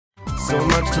so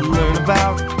much to learn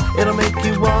about. It'll make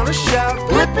you want to shout,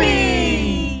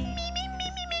 Blippi!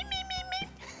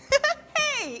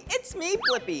 Hey, it's me,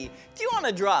 Blippi. Do you want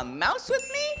to draw a mouse with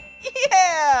me?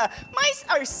 Yeah, mice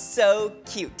are so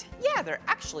cute. Yeah, they're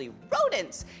actually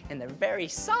rodents, and they're very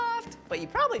soft, but you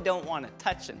probably don't want to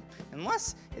touch them,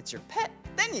 unless it's your pet,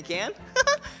 then you can.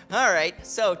 All right,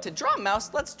 so to draw a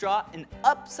mouse, let's draw an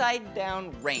upside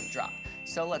down raindrop.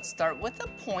 So let's start with a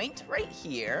point right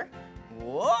here.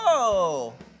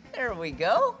 Whoa, there we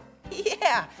go.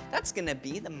 Yeah, that's gonna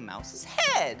be the mouse's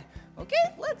head.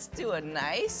 Okay, let's do a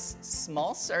nice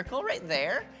small circle right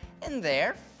there and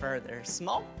there for their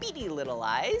small beady little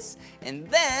eyes. And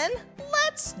then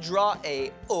let's draw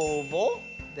a oval.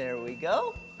 There we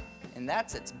go. And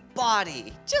that's its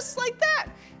body, just like that.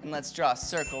 And let's draw a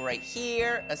circle right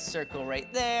here, a circle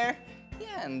right there.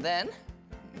 Yeah, and then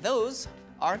those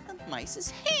are the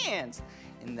mice's hands.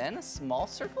 And then a small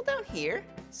circle down here,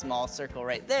 small circle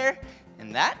right there.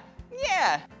 And that,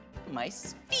 yeah,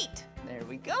 mice's feet. There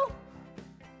we go.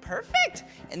 Perfect.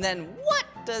 And then what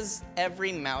does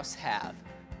every mouse have?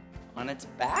 On its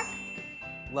back?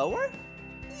 Lower?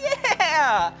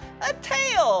 Yeah, a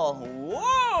tail.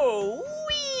 Whoa,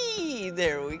 wee.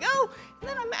 There we go. And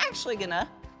then I'm actually gonna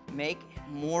make it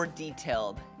more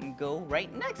detailed and go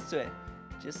right next to it,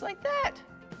 just like that.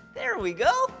 There we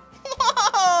go.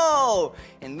 Whoa!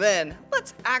 And then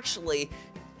let's actually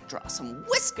draw some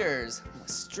whiskers with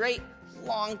straight,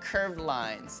 long, curved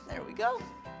lines. There we go.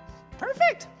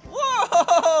 Perfect.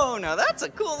 Whoa, now that's a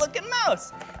cool looking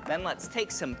mouse. Then let's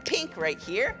take some pink right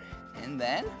here, and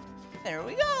then there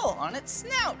we go, on its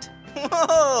snout.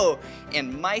 Whoa,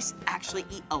 and mice actually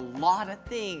eat a lot of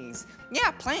things.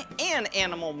 Yeah, plant and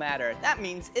animal matter. That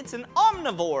means it's an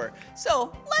omnivore.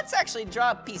 So let's actually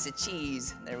draw a piece of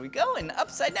cheese. There we go, an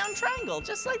upside down triangle,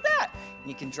 just like that.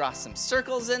 You can draw some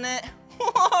circles in it.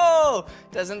 Whoa,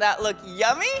 doesn't that look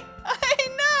yummy? I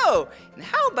know. And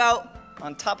how about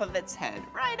on top of its head,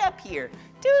 right up here,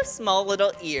 2 small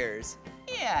little ears.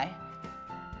 Yeah,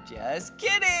 just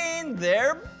kidding,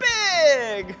 they're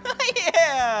big.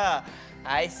 Yeah,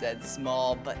 I said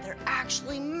small, but they're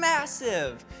actually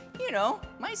massive. You know,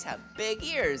 mice have big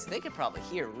ears. They could probably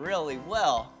hear really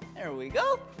well. There we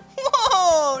go.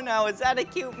 Whoa, now is that a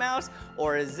cute mouse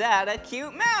or is that a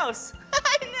cute mouse?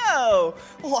 I know.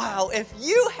 Wow, if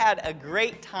you had a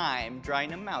great time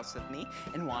drawing a mouse with me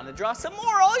and want to draw some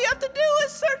more, all you have to do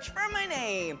is search for my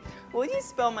name. Will you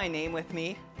spell my name with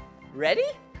me?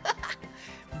 Ready?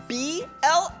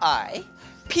 B-L-I-P-P-I,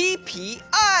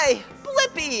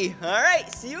 Blippi. All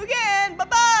right, see you again.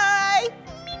 Bye-bye.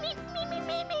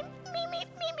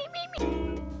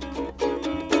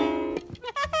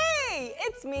 Hey,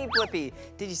 it's me, Blippi.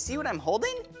 Did you see what I'm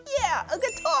holding? Yeah, a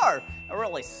guitar. A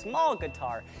really small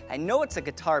guitar. I know it's a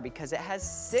guitar because it has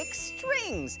 6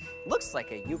 strings. Looks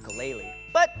like a ukulele,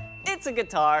 but it's a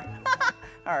guitar.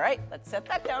 All right, let's set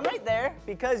that down right there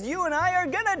because you and I are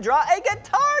gonna draw a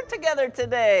guitar together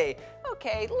today.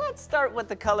 Okay, let's start with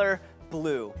the color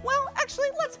blue. Well, actually,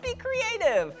 let's be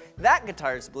creative. That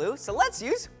guitar's blue, so let's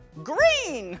use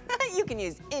green. You can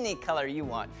use any color you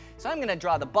want. So I'm gonna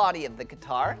draw the body of the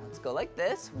guitar. Let's go like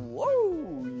this.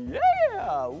 Whoa,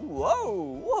 yeah,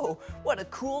 whoa, whoa. What a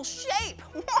cool shape,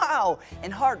 wow.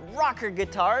 And hard rocker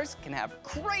guitars can have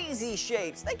crazy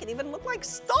shapes. They can even look like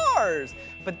stars.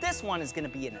 But this one is gonna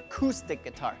be an acoustic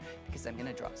guitar because I'm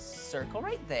gonna draw a circle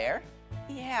right there.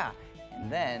 Yeah, and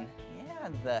then, yeah,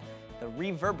 the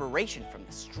reverberation from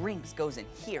the strings goes in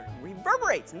here and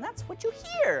reverberates, and that's what you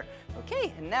hear.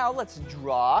 Okay, and now let's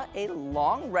draw a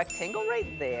long rectangle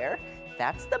right there.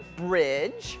 That's the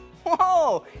bridge.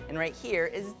 Whoa, and right here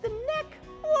is the neck.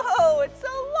 Whoa, it's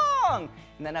so long.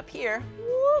 And then up here,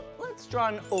 whoop, let's draw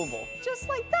an oval, just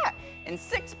like that. And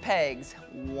 6 pegs.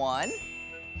 1,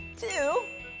 2,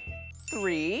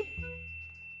 3,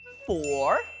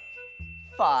 4,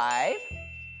 5,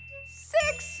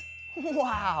 6.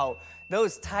 Wow,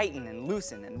 those tighten and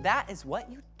loosen, and that is what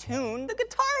you tune the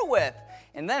guitar with.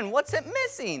 And then what's it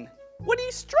missing? What do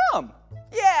you strum?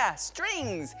 Yeah,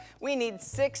 strings. We need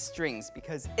 6 strings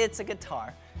because it's a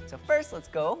guitar. So first, let's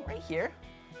go right here.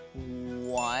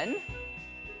 1,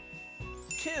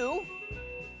 2,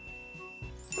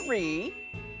 3,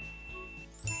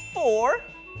 4,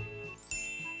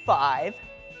 5,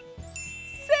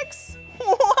 6.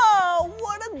 Whoa,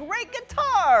 what a great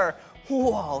guitar.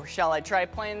 Whoa, shall I try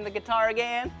playing the guitar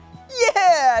again?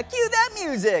 Yeah, cue that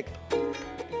music.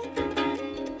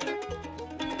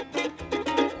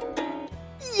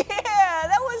 Yeah,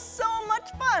 that was so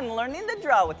much fun learning to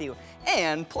draw with you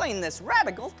and playing this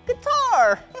radical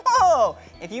guitar. Whoa,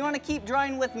 if you want to keep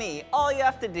drawing with me, all you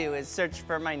have to do is search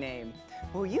for my name.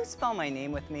 will you spell my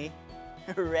name with me?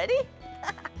 Ready?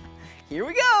 Here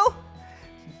we go.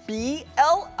 B-L-I-P-P-I.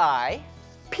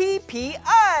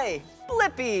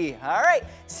 Blippi. All right,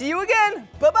 see you again.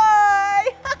 Bye-bye.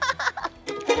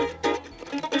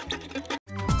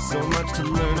 So much to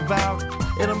learn about,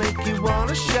 it'll make you want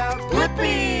to shout,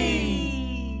 Blippi!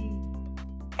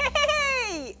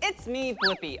 Hey, it's me,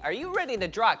 Blippi. Are you ready to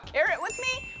draw a carrot with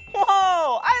me?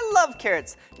 Whoa, I love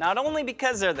carrots. Not only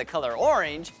because they're the color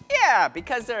orange, yeah,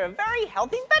 because they're a very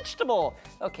healthy vegetable.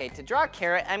 Okay, to draw a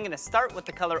carrot, I'm gonna start with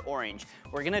the color orange.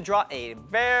 We're gonna draw a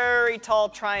very tall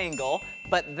triangle,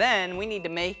 but then we need to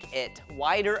make it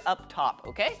wider up top,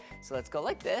 okay? So let's go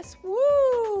like this.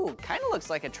 Woo, kind of looks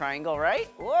like a triangle,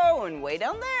 right? Whoa, and way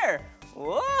down there.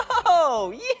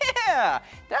 Whoa, yeah,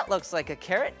 that looks like a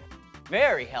carrot.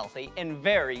 Very healthy and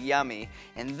very yummy.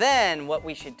 And then what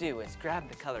we should do is grab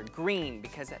the color green,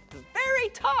 because at the very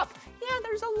top, yeah,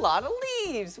 there's a lot of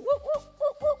leaves. Woo, woo,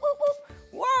 woo, woo, woo,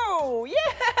 woo. Whoa,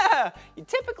 yeah! You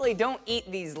typically don't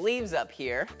eat these leaves up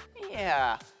here.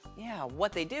 Yeah,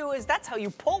 what they do is that's how you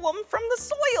pull them from the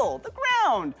soil, the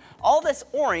ground. All this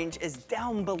orange is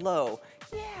down below.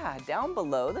 Yeah, down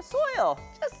below the soil,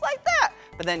 just like that.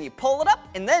 But then you pull it up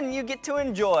and then you get to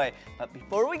enjoy. But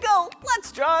before we go,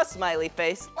 let's draw a smiley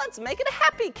face. Let's make it a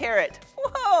happy carrot.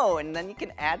 Whoa, and then you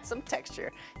can add some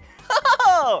texture.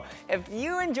 Oh, if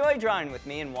you enjoy drawing with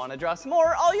me and want to draw some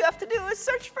more, all you have to do is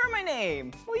search for my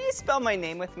name. Will you spell my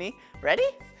name with me? Ready?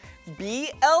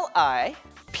 B-L-I-P-P-I.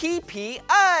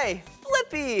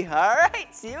 Blippi. All right,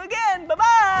 see you again.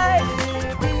 Bye-bye.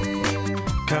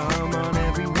 Come on,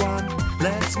 everyone,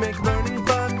 let's make learning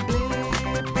fun. Blippi.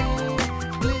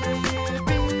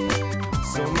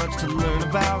 So much to learn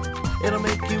about, it'll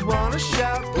make you want to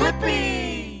shout, Blippi!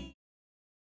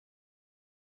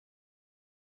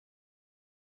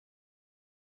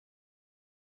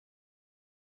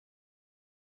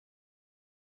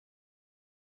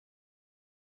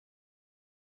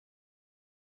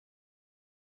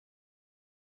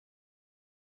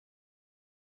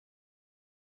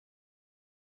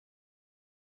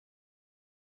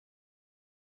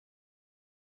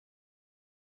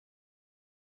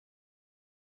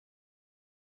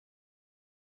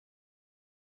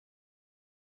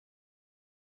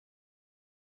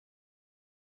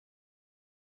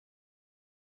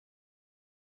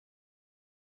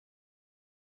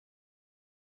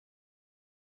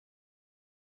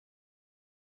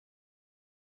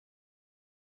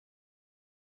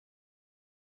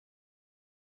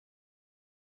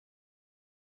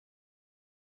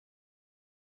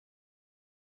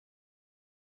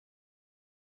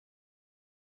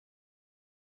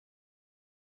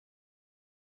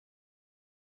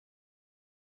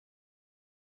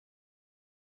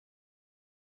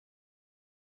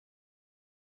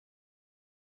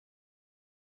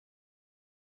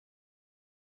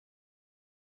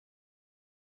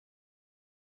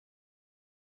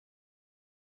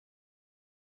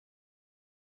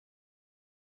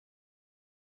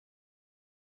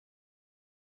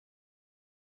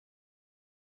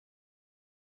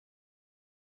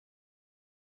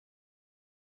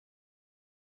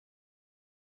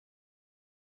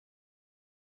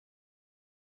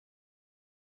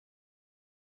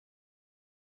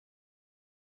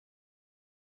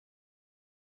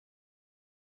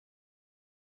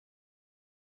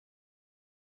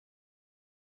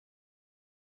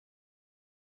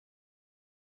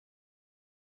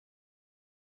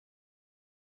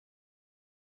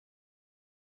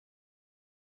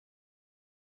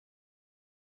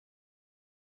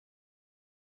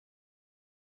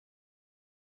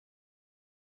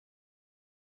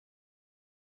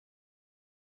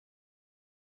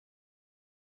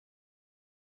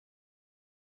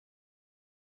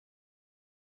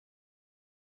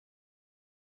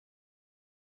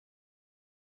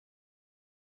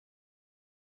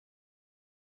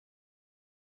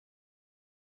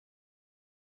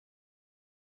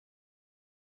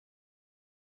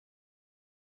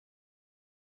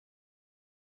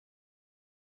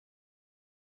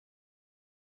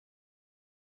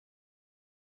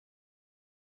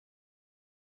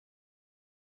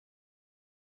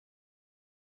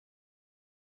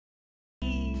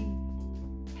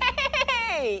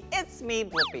 Hey, it's me,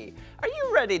 Blippi. Are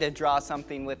you ready to draw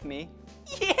something with me?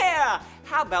 Yeah!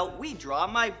 How about we draw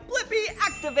my Blippi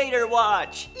Activator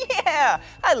watch? Yeah!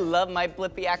 I love my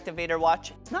Blippi Activator watch.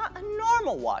 It's not a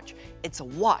normal watch. It's a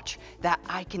watch that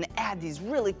I can add these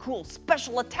really cool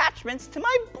special attachments to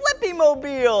my Blippi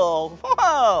mobile.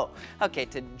 Whoa! Okay,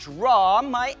 to draw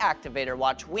my Activator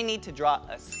watch, we need to draw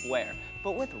a square,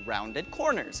 but with rounded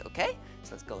corners, okay?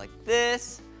 So let's go like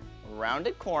this,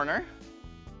 rounded corner.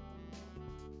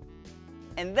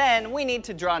 And then we need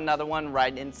to draw another one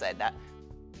right inside that.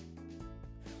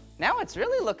 Now it's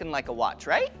really looking like a watch,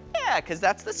 right? Yeah, because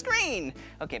that's the screen.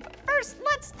 Okay, but first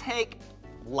let's take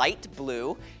light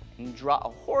blue and draw a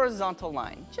horizontal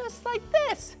line, just like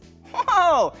this.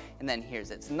 Whoa! And then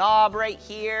here's its knob right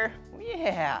here.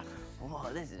 Yeah.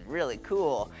 Whoa, this is really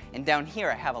cool. And down here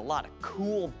I have a lot of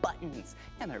cool buttons,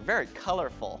 and they're very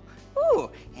colorful. Ooh,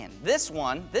 and this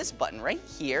button right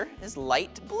here is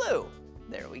light blue.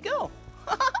 There we go.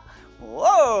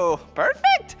 Whoa,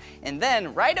 perfect. And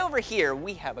then right over here,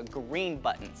 we have a green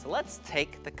button. So let's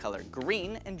take the color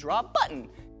green and draw a button.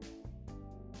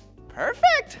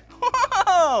 Perfect.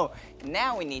 Whoa.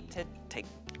 Now we need to take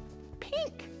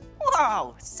pink.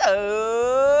 Wow,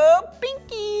 so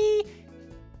pinky.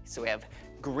 So we have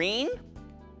green,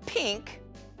 pink.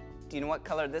 Do you know what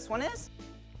color this one is?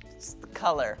 It's the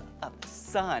color of the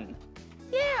sun.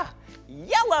 Yeah,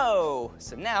 yellow.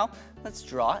 So now let's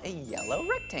draw a yellow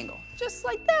rectangle, just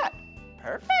like that.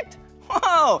 Perfect.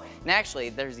 Whoa, and actually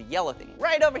there's a yellow thing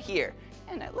right over here,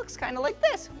 and it looks kind of like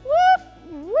this. Whoop,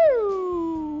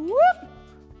 woo, whoop.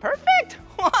 Perfect.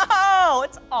 Whoa,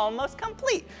 it's almost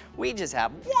complete. We just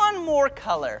have one more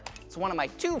color. It's one of my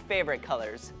two favorite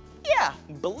colors. Yeah,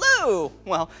 blue.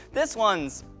 Well, this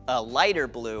one's a lighter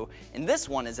blue, and this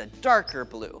one is a darker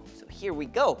blue. So here we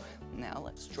go. Now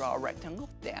let's draw a rectangle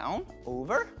down,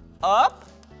 over, up,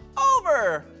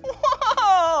 over.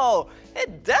 Whoa!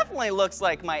 It definitely looks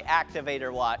like my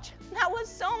activator watch. That was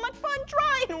so much fun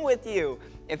drawing with you.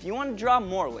 If you want to draw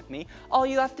more with me, all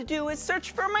you have to do is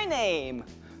search for my name.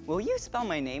 Will you spell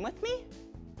my name with me?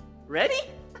 Ready?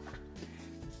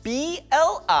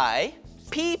 B-L-I-P-P-I,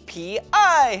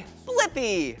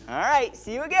 Blippi. All right,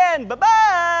 see you again.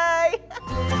 Bye-bye.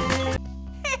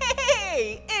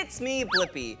 Hey, it's me,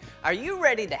 Blippi. Are you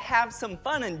ready to have some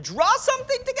fun and draw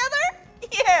something together?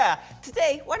 Yeah,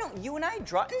 today, why don't you and I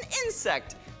draw an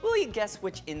insect? Will you guess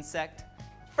which insect?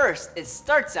 First, it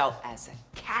starts out as a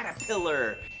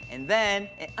caterpillar, and then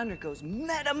it undergoes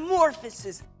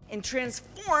metamorphosis and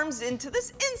transforms into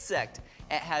this insect.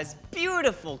 It has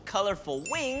beautiful, colorful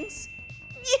wings.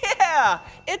 Yeah,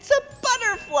 it's a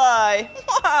butterfly.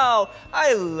 Wow,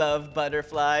 I love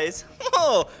butterflies.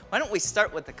 Oh, why don't we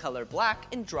start with the color black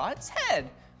and draw its head?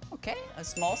 Okay, a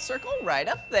small circle right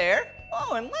up there.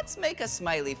 Oh, and let's make a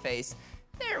smiley face.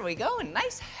 There we go, a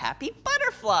nice happy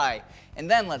butterfly. And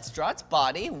then let's draw its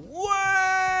body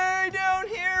way down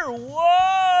here.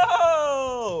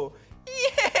 Whoa!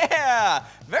 Yeah,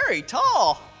 very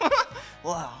tall.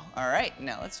 Wow, all right,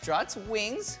 now let's draw its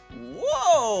wings.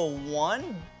 Whoa,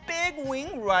 one big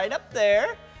wing right up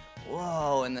there.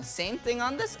 Whoa, and the same thing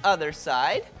on this other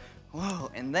side. Whoa,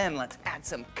 and then let's add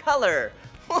some color.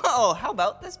 Whoa, how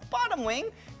about this bottom wing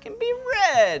can be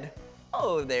red?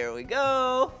 Oh, there we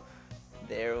go.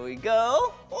 There we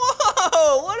go.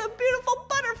 Whoa, what a beautiful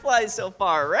butterfly so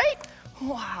far, right?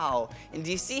 Wow, and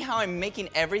do you see how I'm making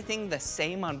everything the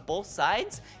same on both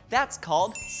sides? That's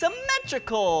called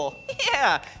symmetrical.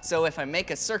 Yeah, so if I make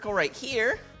a circle right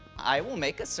here, I will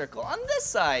make a circle on this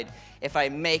side. If I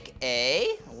make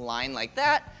a line like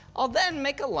that, I'll then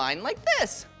make a line like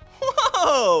this.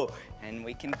 Whoa, and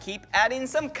we can keep adding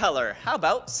some color. How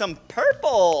about some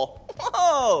purple?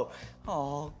 Whoa,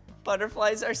 oh,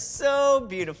 butterflies are so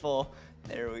beautiful.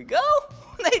 There we go.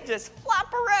 They just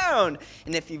flop around.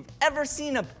 And if you've ever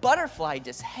seen a butterfly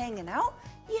just hanging out,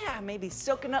 yeah, maybe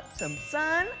soaking up some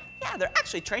sun, yeah, they're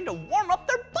actually trying to warm up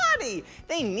their body.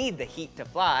 They need the heat to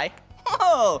fly.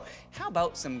 Whoa, how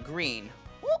about some green?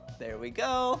 Whoop, there we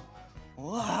go.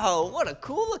 Whoa, what a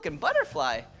cool looking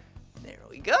butterfly. There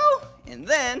we go. And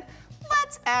then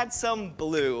let's add some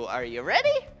blue. Are you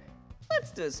ready?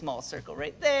 Let's do a small circle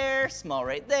right there, small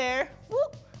right there.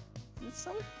 Whoop. And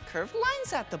some curved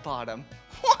lines at the bottom.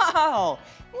 Wow!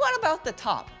 What about the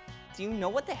top? Do you know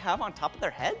what they have on top of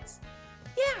their heads?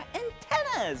 Yeah,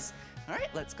 antennas. All right,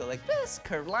 let's go like this.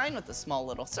 Curved line with a small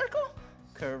little circle.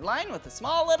 Curved line with a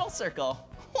small little circle.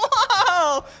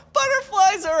 Wow!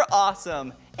 Butterflies are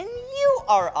awesome. And you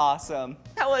are awesome.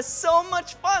 That was so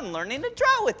much fun learning to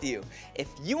draw with you. If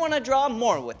you want to draw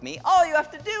more with me, all you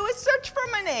have to do is search for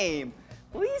my name.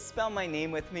 Will you spell my name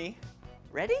with me?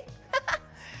 Ready?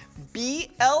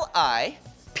 B-L-I-P-P-I,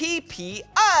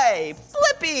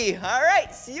 Blippi. All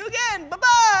right, see you again.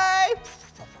 Bye-bye.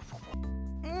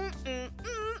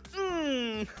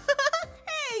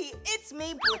 Hey, it's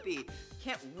me, Blippi.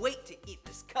 Can't wait to eat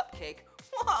this cupcake.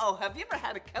 Whoa, have you ever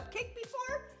had a cupcake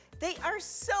before? They are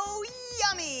so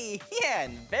yummy. Yeah,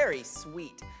 and very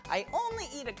sweet. I only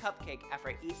eat a cupcake after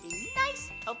I eat a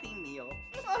nice, healthy meal.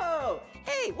 Whoa,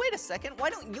 hey, wait a second. Why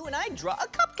don't you and I draw a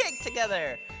cupcake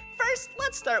together? first,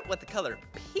 let's start with the color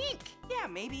pink. Yeah,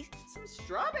 maybe some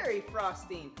strawberry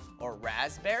frosting or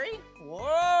raspberry.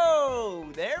 Whoa,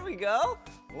 there we go.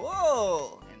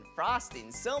 Whoa, and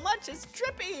frosting so much it's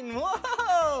dripping.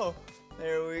 Whoa,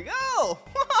 there we go.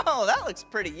 Whoa, that looks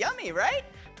pretty yummy, right?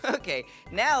 Okay,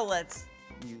 now let's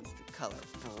use the color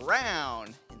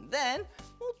brown, and then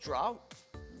we'll draw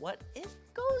what it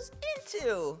goes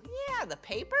into. Yeah, the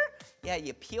paper. Yeah,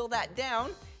 you peel that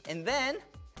down, and then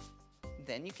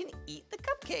you can eat the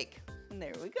cupcake. And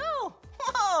there we go.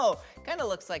 Whoa, kind of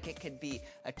looks like it could be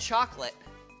a chocolate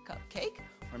cupcake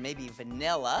or maybe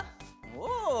vanilla.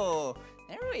 Whoa,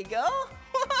 there we go.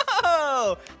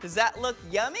 Whoa, does that look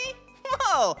yummy?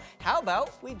 Whoa, how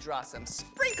about we draw some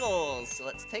sprinkles? So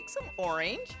let's take some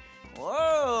orange.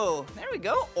 Whoa, there we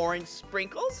go, orange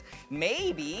sprinkles.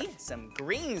 Maybe some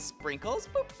green sprinkles.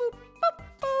 Boop, boop, boop,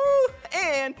 boop.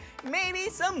 And maybe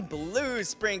some blue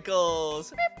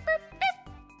sprinkles. Beep, beep, beep,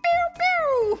 pew,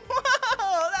 pew.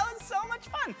 Whoa, that was so much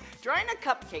fun, drawing a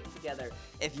cupcake together.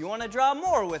 If you want to draw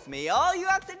more with me, all you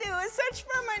have to do is search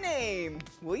for my name.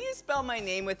 Will you spell my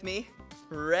name with me?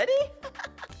 Ready?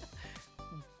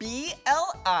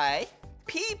 B-L-I-P-P-I,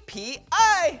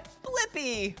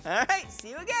 Blippi. All right, see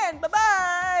you again,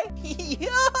 bye-bye.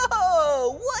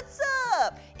 Yo, what's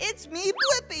up? It's me,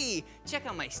 Blippi. Check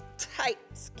out my tight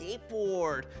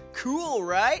skateboard. Cool,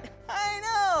 right? I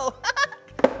know.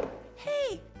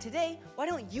 Hey, today, why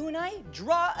don't you and I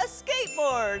draw a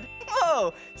skateboard?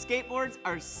 Whoa, skateboards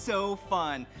are so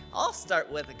fun. I'll start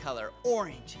with the color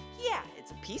orange. Yeah, it's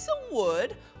a piece of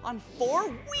wood on 4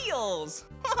 wheels.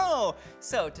 Whoa,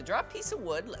 so to draw a piece of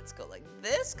wood, let's go like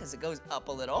this, because it goes up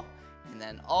a little, and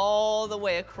then all the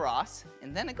way across,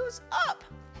 and then it goes up.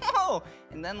 Whoa,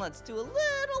 and then let's do a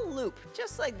little loop,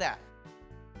 just like that.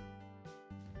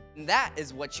 And that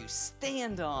is what you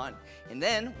stand on. And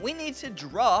then we need to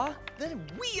draw the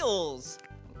wheels.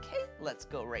 Okay, let's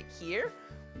go right here.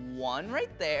 1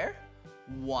 right there,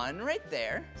 1 right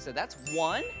there. So that's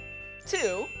 1,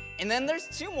 2, and then there's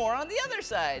 2 more on the other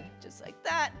side. Just like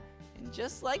that, and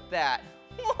just like that.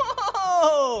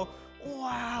 Whoa!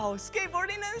 Wow,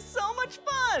 skateboarding is so much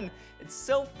fun. It's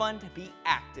so fun to be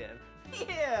active.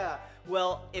 Yeah,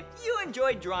 well, if you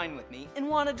enjoyed drawing with me and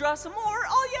want to draw some more,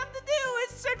 all you have to do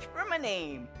is search for my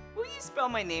name. Will you spell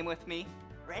my name with me?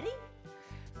 Ready?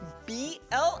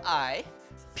 B-L-I-P-P-I,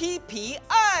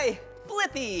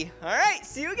 Blippi. All right,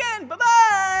 see you again,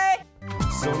 bye-bye.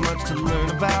 So much to learn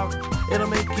about, it'll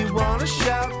make you want to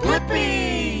shout,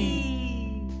 Blippi!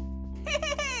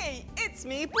 Hey, it's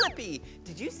me, Blippi.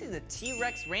 Did you see the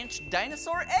T-Rex Ranch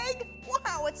dinosaur egg?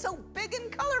 Wow, it's so big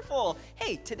and colorful.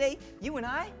 Hey, today, you and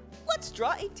I, let's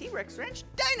draw a T-Rex Ranch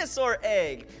dinosaur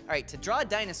egg. All right, to draw a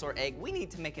dinosaur egg, we need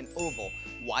to make an oval.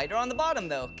 Wider on the bottom,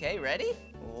 though. Okay, ready?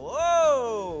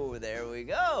 Whoa, there we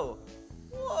go.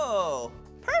 Whoa,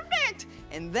 perfect.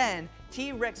 And then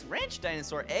T-Rex Ranch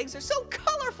dinosaur eggs are so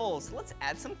colorful, so let's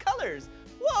add some colors.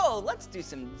 Whoa, let's do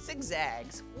some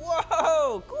zigzags.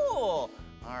 Whoa, cool.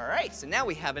 All right, so now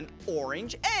we have an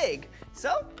orange egg.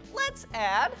 So let's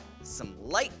add some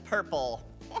light purple.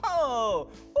 Whoa,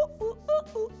 ooh, ooh, ooh,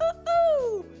 ooh,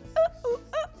 ooh, ooh, ooh,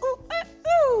 ooh,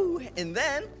 ooh. And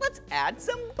then let's add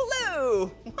some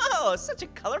blue. Whoa, such a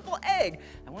colorful egg.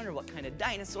 I wonder what kind of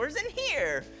dinosaur's in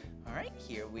here. All right,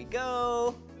 here we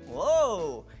go.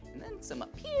 Whoa, and then some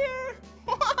up here.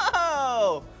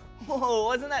 Whoa. Whoa,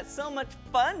 wasn't that so much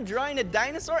fun drawing a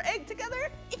dinosaur egg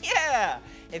together? Yeah!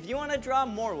 If you want to draw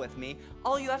more with me,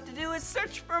 all you have to do is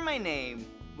search for my name.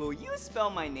 Will you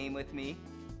spell my name with me?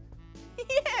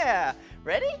 Yeah!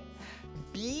 Ready?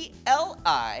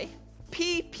 B-L-I-P-P-I,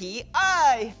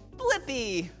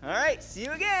 Blippi. All right, see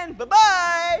you again.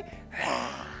 Bye-bye.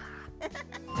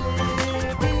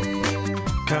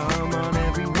 Come on,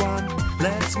 everyone,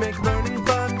 let's make learning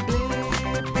fun.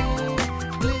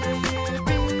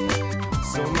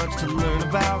 So much to learn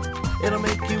about, it'll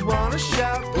make you want to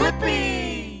shout,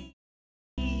 Blippi!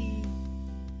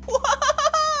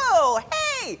 Whoa!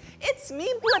 Hey, it's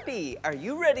me, Blippi. Are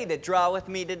you ready to draw with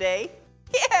me today?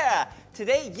 Yeah!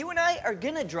 Today, you and I are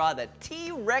gonna draw the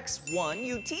T-Rex 1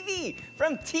 UTV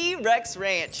from T-Rex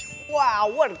Ranch. Wow,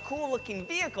 what a cool looking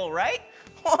vehicle, right?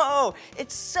 Whoa,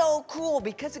 it's so cool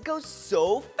because it goes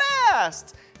so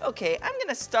fast. Okay, I'm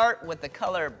gonna start with the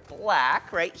color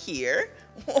black right here.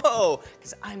 Whoa,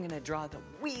 because I'm gonna draw the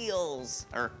wheels,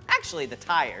 or actually the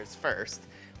tires first.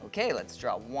 Okay, let's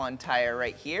draw 1 tire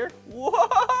right here.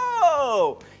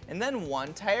 Whoa! And then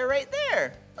 1 tire right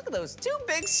there. Look at those 2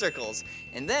 big circles.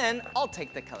 And then I'll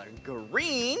take the color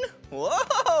green.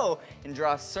 Whoa! And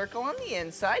draw a circle on the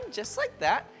inside, just like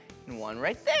that. And 1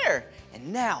 right there.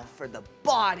 And now for the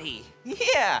body.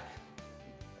 Yeah.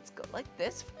 Let's go like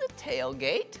this for the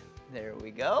tailgate. There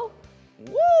we go.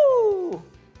 Woo!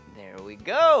 There we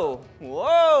go.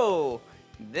 Whoa!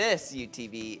 This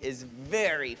UTV is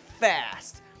very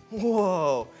fast.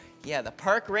 Whoa! Yeah, the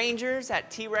park rangers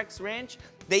at T-Rex Ranch,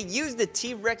 they use the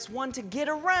T-Rex one to get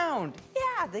around.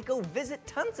 Yeah, they go visit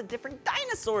tons of different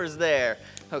dinosaurs there.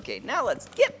 Okay, now let's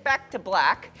get back to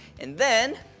black, and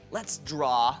then let's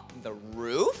draw the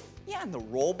roof. Yeah, and the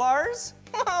roll bars.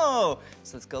 Whoa!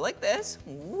 So let's go like this.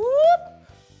 Whoop!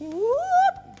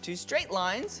 Whoop! 2 straight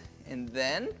lines, and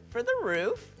then for the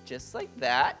roof, just like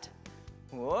that.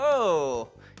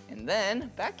 Whoa! And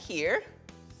then back here.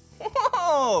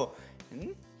 Whoa! And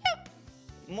yep,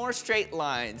 more straight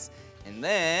lines. And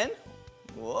then,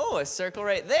 whoa, a circle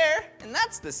right there, and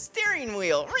that's the steering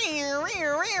wheel.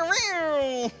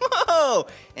 Whoa!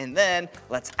 And then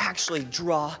let's actually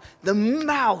draw the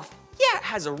mouth. Yeah, it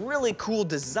has a really cool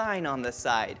design on the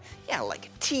side. Yeah, like a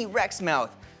T-Rex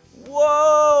mouth.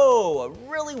 Whoa, a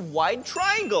really wide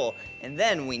triangle. And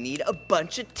then we need a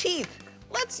bunch of teeth.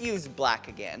 Let's use black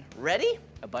again. Ready?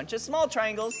 A bunch of small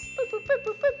triangles.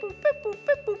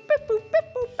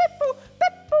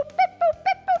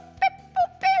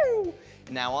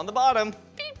 And now on the bottom.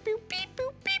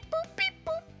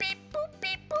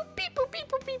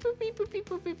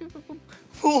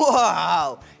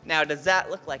 Wow! Now does that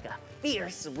look like a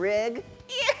fierce rig?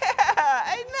 Yeah,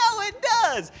 I know it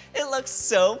does. It looks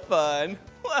so fun.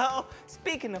 Well,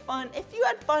 speaking of fun, if you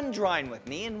had fun drawing with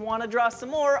me and want to draw some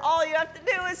more, all you have to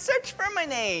do is search for my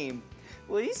name.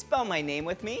 Will you spell my name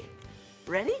with me?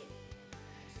 Ready?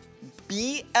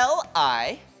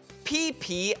 B-L-I-P-P-I.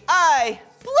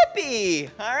 Blippi.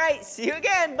 All right, see you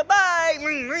again. Bye-bye.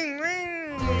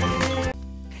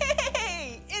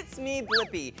 Hey, it's me,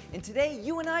 Blippi, and today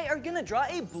you and I are gonna draw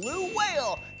a blue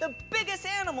whale, the biggest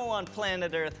animal on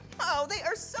planet Earth. Wow, they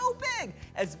are so big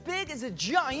as a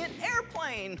giant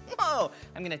airplane. Whoa,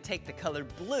 I'm gonna take the color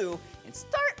blue and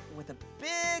start with a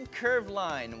big curved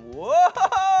line.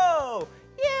 Whoa,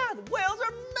 yeah, the whales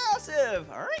are massive.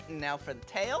 All right, and now for the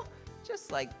tail,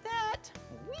 just like that.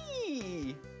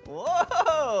 Whee,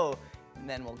 whoa, and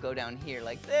then we'll go down here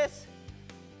like this.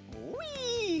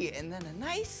 Whee! And then a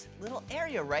nice little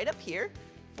area right up here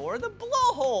for the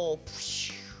blowhole.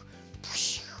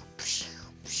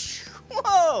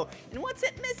 Whoa! And what's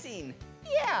it missing?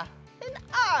 Yeah, an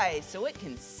eye so it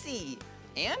can see.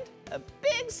 And a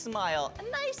big smile, a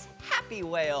nice happy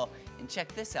whale. And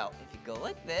check this out. If you go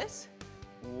like this,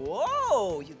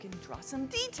 whoa, you can draw some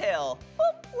detail.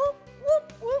 Whoop, whoop,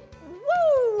 whoop, whoop,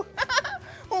 woo!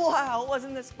 Wow,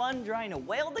 wasn't this fun drawing a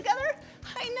whale together?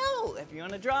 I know. If you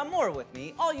want to draw more with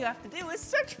me, all you have to do is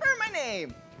search for my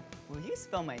name. Will you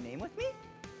spell my name with me?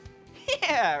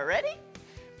 Yeah, ready?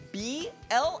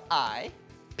 B-L-I-P-P-I.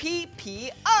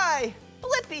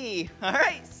 Blippi. All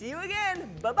right, see you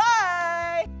again.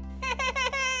 Bye-bye.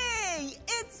 Hey,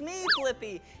 it's me,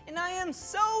 Blippi, and I am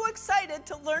so excited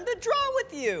to learn to draw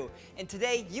with you. And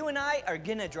today, you and I are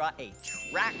gonna draw a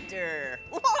tractor.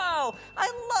 Whoa,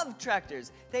 I love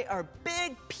tractors. They are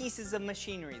big pieces of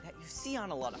machinery that you see on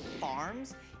a lot of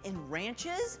farms and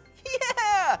ranches.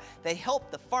 Yeah, they help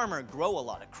the farmer grow a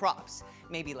lot of crops,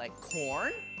 maybe like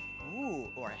corn, ooh,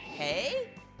 or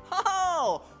hay.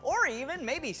 Oh, or even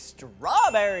maybe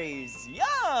strawberries. Yum!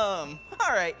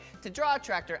 All right, to draw a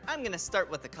tractor, I'm gonna start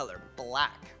with the color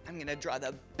black. I'm gonna draw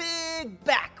the big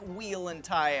back wheel and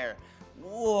tire.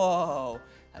 Whoa,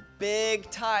 a big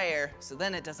tire, so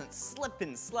then it doesn't slip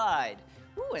and slide.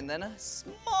 Ooh, and then a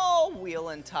small wheel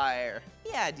and tire.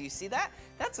 Yeah, do you see that?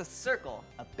 That's a circle,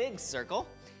 a big circle,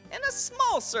 and a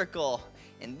small circle.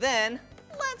 And then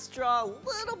let's draw a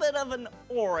little bit of an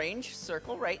orange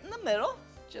circle right in the middle.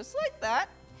 Just like that.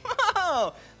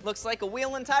 Whoa, looks like a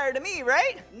wheel and tire to me,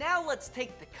 right? Now let's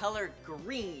take the color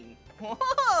green.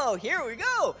 Whoa, here we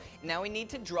go. Now we need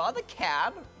to draw the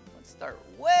cab. Let's start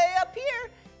way up here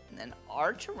and then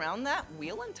arch around that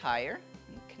wheel and tire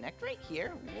and connect right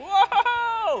here.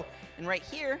 Whoa! And right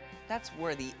here, that's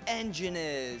where the engine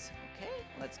is. Okay,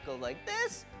 let's go like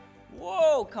this.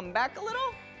 Whoa, come back a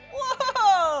little.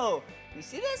 Whoa! You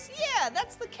see this? Yeah,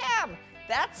 that's the cab.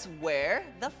 That's where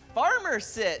the farmer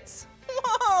sits.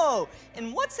 Whoa!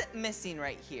 And what's it missing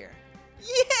right here?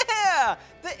 Yeah,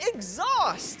 the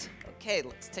exhaust. Okay,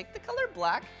 let's take the color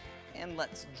black and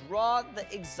let's draw the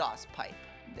exhaust pipe.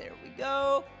 There we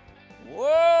go.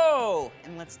 Whoa!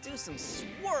 And let's do some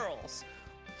swirls.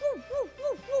 Woo, woo,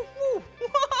 woo, woo, woo.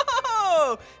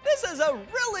 Whoa! This is a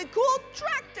really cool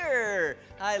tractor.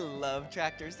 I love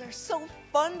tractors. They're so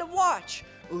fun to watch.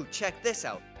 Ooh, check this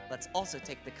out. Let's also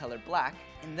take the color black,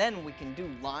 and then we can do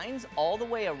lines all the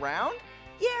way around.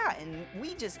 Yeah, and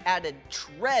we just added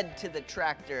tread to the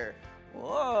tractor.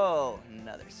 Whoa,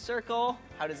 another circle.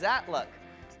 How does that look?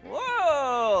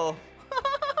 Whoa!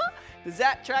 Does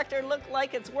that tractor look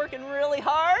like it's working really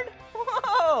hard?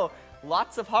 Whoa!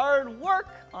 Lots of hard work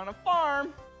on a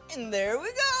farm. And there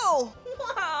we go.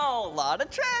 Wow, a lot of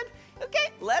tread.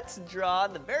 Okay, let's draw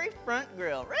the very front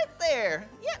grill right there.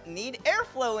 Yep, need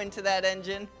airflow into that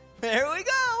engine. There we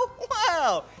go.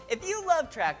 Wow. If you love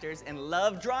tractors and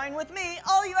love drawing with me,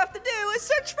 all you have to do is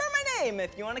search for my name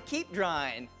if you want to keep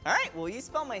drawing. All right, will you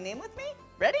spell my name with me?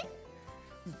 Ready?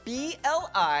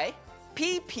 B-L-I-P-P-I,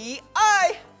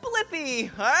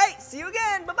 Blippi. All right, see you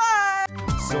again. Bye-bye.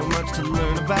 So much to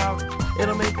learn about,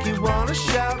 it'll make you want to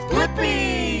shout,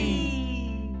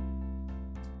 Blippi!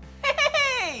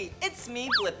 Hey, it's me,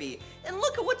 Blippi, and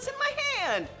look at what's in my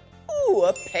hand. Ooh,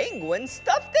 a penguin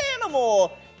stuffed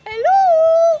animal.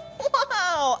 Hello!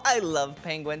 Wow, I love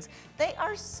penguins. They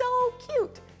are so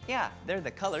cute. Yeah, they're the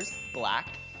colors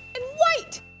black and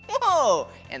white. Whoa,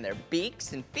 and their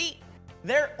beaks and feet,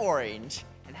 they're orange.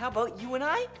 And how about you and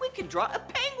I? We could draw a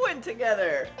penguin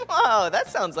together. Wow, that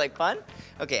sounds like fun.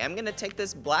 Okay, I'm gonna take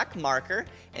this black marker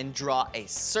and draw a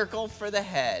circle for the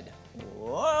head.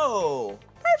 Whoa,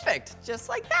 perfect, just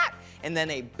like that. And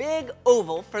then a big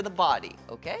oval for the body,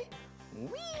 okay?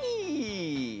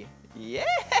 Whee!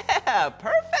 Yeah,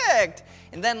 perfect.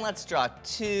 And then let's draw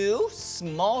 2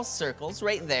 small circles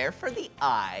right there for the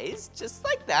eyes, just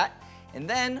like that. And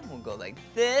then we'll go like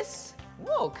this.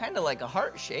 Whoa, kind of like a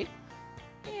heart shape.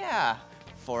 Yeah,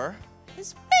 for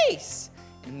his face.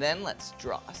 And then let's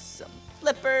draw some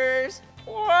flippers.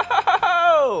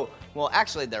 Whoa! Well,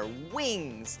 actually, they're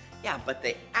wings. Yeah, but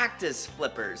they act as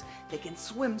flippers. They can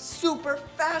swim super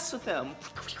fast with them.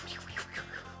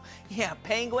 Yeah,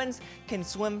 penguins can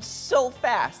swim so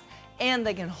fast, and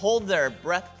they can hold their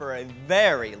breath for a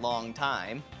very long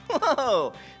time.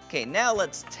 Whoa! Okay, now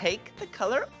let's take the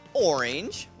color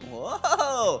orange.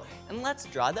 Whoa! And let's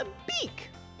draw the beak.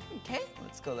 Okay,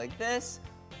 let's go like this.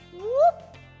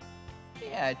 Whoop!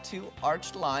 Yeah, 2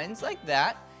 arched lines like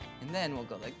that. And then we'll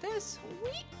go like this.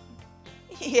 Whee!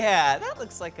 Yeah, that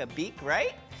looks like a beak,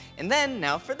 right? And then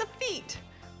now for the feet.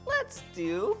 Let's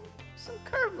do some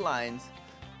curved lines.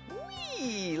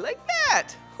 Whee! Like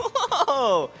that.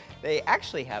 Whoa! They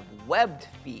actually have webbed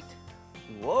feet.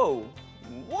 Whoa!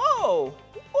 Whoa!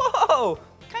 Whoa!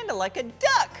 Kind of like a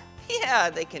duck. Yeah,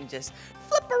 they can just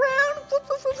flip around. Whoop,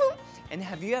 whoop, whoop, whoop. And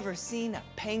have you ever seen a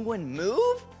penguin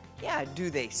move? Yeah, do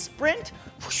they sprint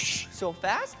whoosh, so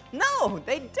fast? No,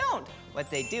 they don't. What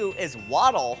they do is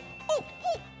waddle. Ooh,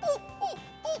 ooh, ooh,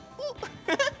 ooh, ooh,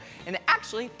 ooh. And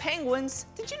actually, penguins,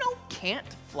 did you know,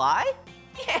 can't fly?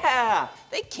 Yeah,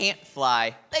 they can't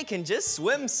fly. They can just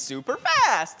swim super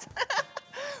fast.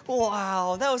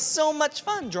 Wow, that was so much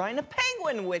fun drawing a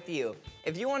penguin with you.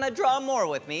 If you want to draw more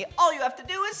with me, all you have to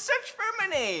do is search for my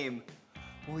name.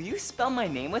 Will you spell my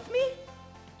name with me?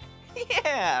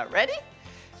 Yeah, ready?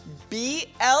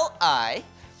 B-L-I-P-P-I,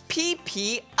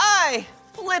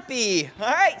 Blippi. All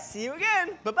right, see you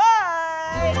again.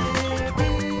 Bye-bye.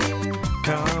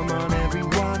 Come on,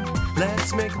 everyone,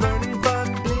 let's make learning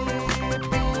fun.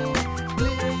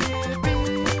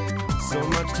 So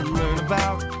much to learn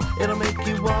about, it'll make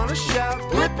you want to shout,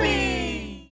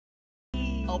 Blippi!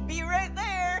 I'll be right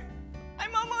there.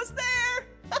 I'm almost there.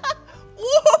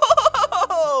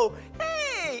 Whoa!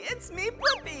 Hey, it's me,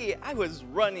 Blippi. I was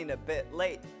running a bit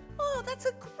late. Oh, that's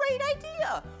a great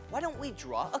idea. Why don't we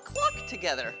draw a clock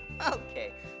together?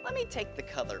 Okay, let me take the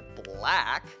color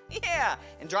black. Yeah,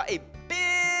 and draw a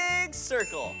big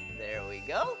circle. There we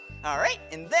go. All right,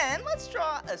 and then let's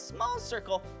draw a small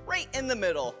circle right in the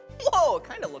middle. Whoa, it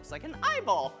kind of looks like an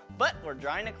eyeball, but we're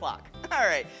drawing a clock. All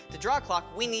right, to draw a clock,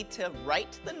 we need to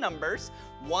write the numbers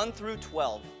 1 through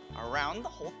 12 around the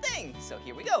whole thing. So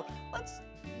here we go. Let's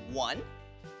 1,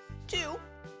 2,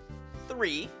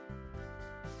 3,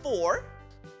 4,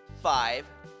 5,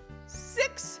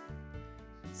 6,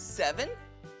 7,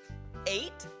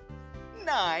 8,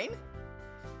 9,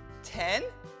 10,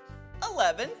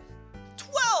 11,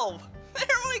 12. There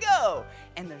we go.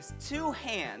 And there's 2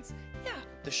 hands. Yeah,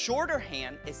 the shorter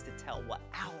hand is to tell what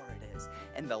hour it is,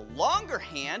 and the longer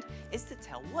hand is to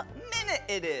tell what minute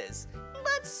it is.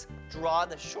 Let's draw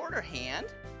the shorter hand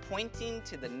pointing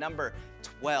to the number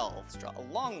 12. Let's draw a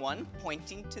long one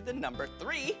pointing to the number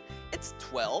 3. It's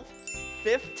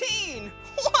 12:15.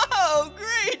 Whoa,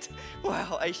 great!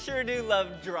 Wow, I sure do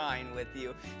love drawing with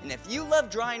you. And if you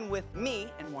love drawing with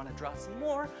me and want to draw some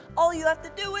more, all you have to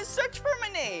do is search for my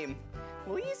name.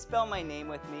 Will you spell my name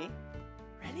with me?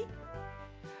 Ready?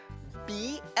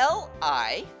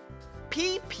 B-L-I-P-P-I,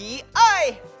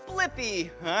 P-P-I, Blippi.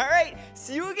 All right,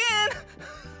 see you again.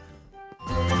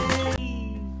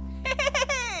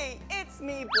 Hey, it's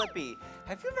me, Blippi.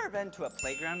 Have you ever been to a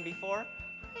playground before?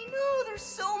 I know, they're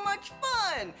so much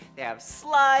fun. They have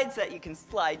slides that you can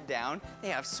slide down. They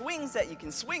have swings that you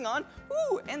can swing on.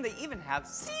 Ooh, and they even have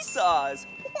seesaws.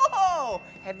 Whoa!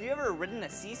 Have you ever ridden a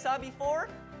seesaw before?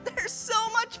 They're so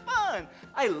much fun.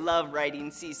 I love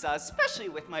riding seesaws, especially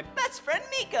with my best friend,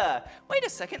 Mika. Wait a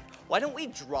second, why don't we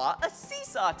draw a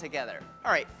seesaw together?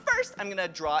 All right, first I'm gonna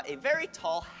draw a very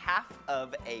tall half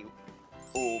of a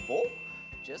oval,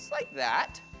 just like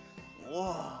that.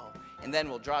 Whoa. And then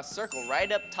we'll draw a circle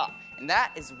right up top. And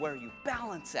that is where you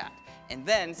balance at. And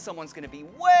then someone's gonna be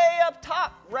way up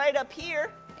top, right up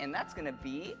here. And that's gonna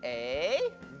be a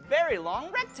very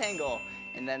long rectangle.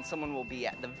 And then someone will be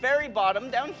at the very bottom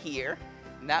down here.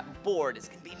 And that board is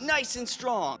gonna be nice and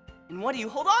strong. And what do you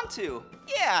hold on to?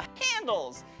 Yeah,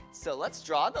 handles. So let's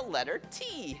draw the letter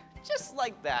T, just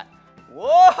like that.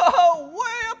 Whoa,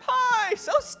 way up high,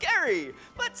 so scary,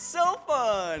 but so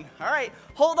fun. All right,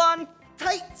 hold on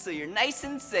tight so you're nice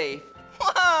and safe.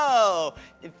 Whoa!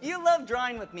 If you love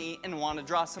drawing with me and want to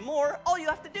draw some more, all you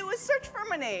have to do is search for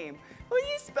my name. Will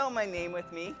you spell my name with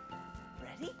me?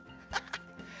 Ready?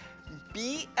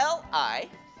 B-L-I-P-P-I,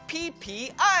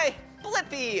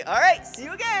 Blippi. All right, see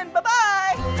you again,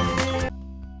 bye-bye.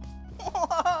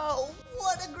 Whoa,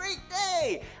 what a great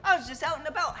day. I was just out and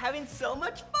about having so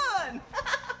much fun.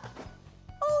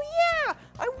 Oh yeah,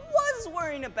 I was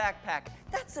wearing a backpack.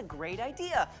 That's a great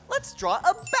idea. Let's draw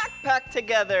a backpack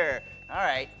together. All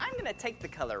right, I'm gonna take the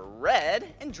color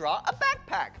red and draw a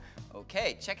backpack.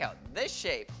 Okay, check out this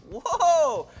shape.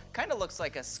 Whoa, kind of looks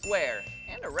like a square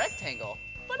and a rectangle,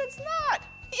 but it's not.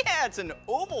 Yeah, it's an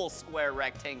oval square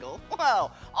rectangle.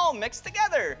 Wow, all mixed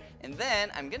together. And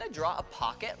then I'm gonna draw a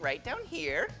pocket right down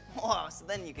here. Wow, so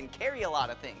then you can carry a lot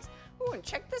of things. Ooh, and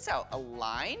check this out, a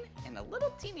line and a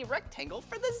little teeny rectangle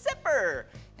for the zipper.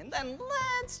 And then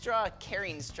let's draw a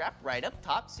carrying strap right up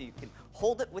top so you can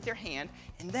hold it with your hand.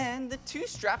 And then the two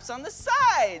straps on the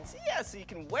sides. Yeah, so you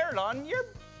can wear it on your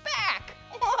back.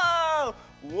 Whoa,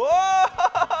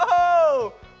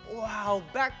 whoa. Wow,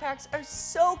 backpacks are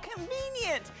so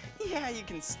convenient. Yeah, you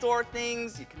can store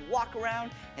things, you can walk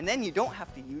around, and then you don't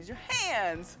have to use your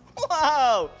hands.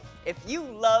 Wow! If you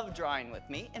love drawing with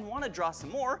me and want to draw some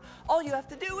more, all you have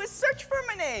to do is search for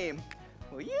my name.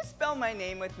 Will you spell my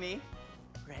name with me?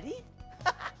 Ready?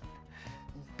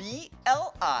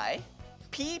 B-L-I-P-P-I,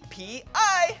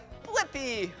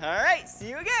 Blippi. All right, see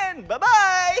you again.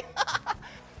 Bye-bye.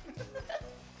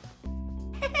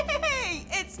 Hey,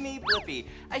 it's me, Blippi.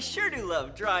 I sure do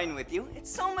love drawing with you.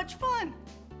 It's so much fun.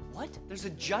 What? There's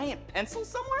a giant pencil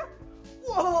somewhere?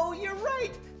 Whoa, you're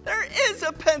right. There is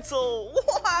a pencil.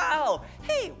 Wow.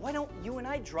 Hey, why don't you and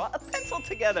I draw a pencil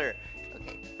together?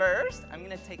 Okay, first, I'm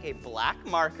gonna take a black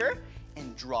marker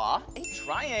and draw a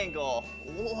triangle.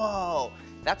 Whoa,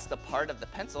 that's the part of the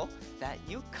pencil that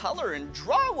you color and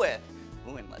draw with.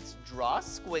 Ooh, and let's draw a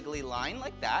squiggly line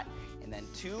like that. And then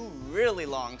two really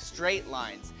long straight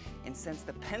lines. And since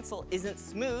the pencil isn't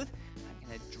smooth, I'm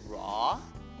gonna draw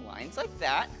lines like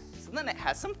that, so then it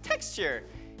has some texture.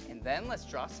 And then let's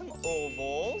draw some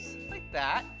ovals like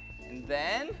that. And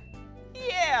then,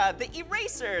 yeah, the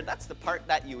eraser. That's the part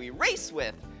that you erase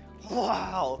with.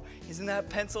 Wow, isn't that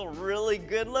pencil really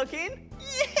good looking?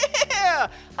 Yeah,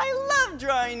 I love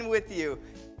drawing with you.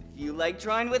 If you like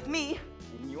drawing with me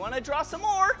and you wanna draw some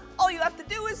more, all you have to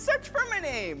do is search for my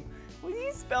name. Will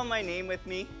you spell my name with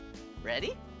me?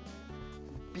 Ready?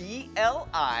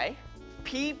 B-L-I-P-P-I,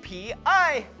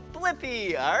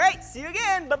 Blippi. All right, see you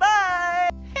again, bye-bye.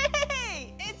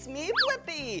 Hey, it's me,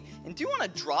 Blippi. And do you want to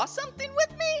draw something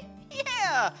with me?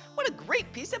 Yeah, what a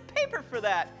great piece of paper for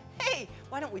that. Hey,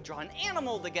 why don't we draw an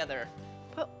animal together?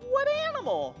 But what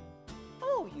animal?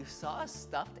 Oh, you saw a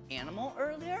stuffed animal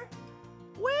earlier?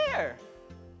 Where?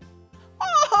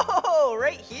 Oh,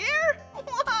 right here?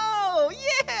 Whoa,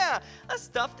 yeah, a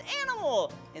stuffed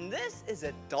animal. And this is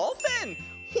a dolphin.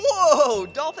 Whoa,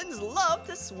 dolphins love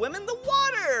to swim in the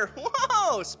water.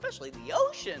 Whoa, especially the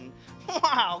ocean.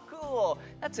 Wow, cool.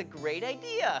 That's a great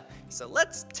idea. So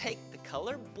let's take the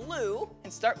color blue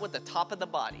and start with the top of the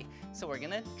body. So we're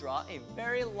gonna draw a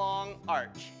very long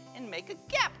arch and make a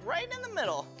gap right in the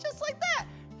middle, just like that,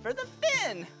 for the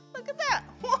fin. Look at that.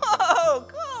 Whoa,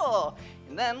 cool.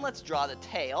 And then let's draw the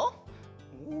tail.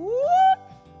 Whoop,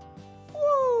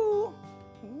 woo,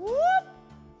 whoop,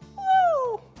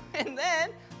 woo. And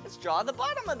then let's draw the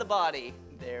bottom of the body.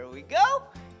 There we go.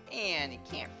 And you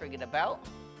can't forget about,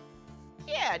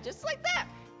 yeah, just like that.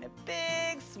 And a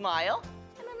big smile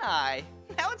and an eye.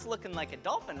 Now it's looking like a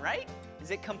dolphin, right?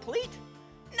 Is it complete?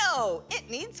 No, it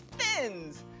needs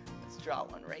fins. Let's draw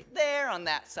one right there on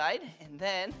that side, and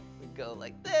then we go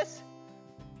like this.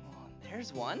 Oh,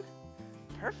 there's one.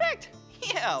 Perfect.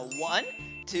 Yeah, 1,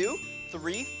 2,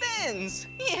 3 fins.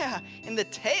 Yeah, and the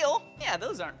tail, yeah,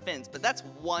 those aren't fins, but that's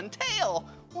one tail.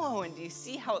 Whoa, and do you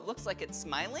see how it looks like it's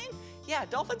smiling? Yeah,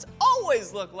 dolphins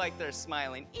always look like they're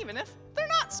smiling, even if they're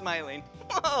not smiling.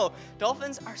 Whoa,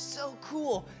 dolphins are so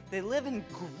cool. They live in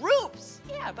groups.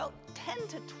 Yeah, about 10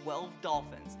 to 12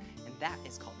 dolphins, and that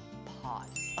is called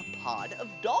a pod of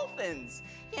dolphins.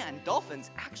 Yeah, and dolphins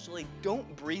actually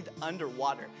don't breathe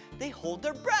underwater. They hold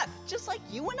their breath, just like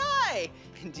you and I.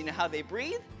 And do you know how they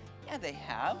breathe? Yeah, they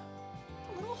have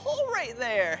a little hole right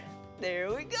there.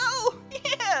 There we go.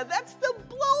 Yeah, that's the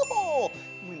blowhole.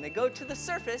 When they go to the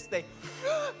surface, they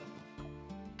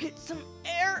get some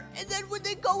air, and then when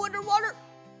they go underwater,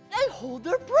 they hold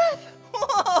their breath.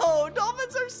 Whoa,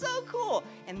 dolphins are so cool.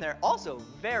 And they're also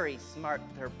very smart.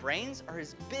 Their brains are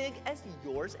as big as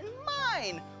yours and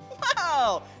mine.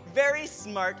 Wow, very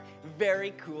smart,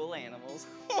 very cool animals.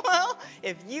 Well,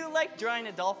 if you like drawing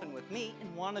a dolphin with me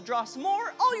and want to draw some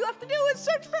more, all you have to do is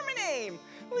search for my name.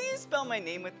 Will you spell my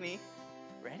name with me?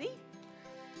 Ready?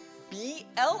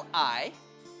 B-L-I-P-P-I,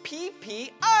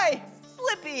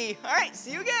 Blippi. All right,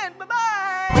 see you again.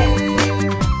 Bye-bye.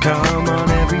 Come on,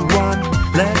 everyone,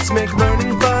 let's make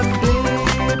learning fun.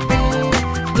 Blippi.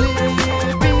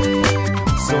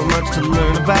 So much to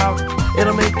learn about,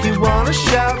 it'll make you want to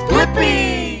shout,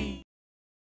 Blippi!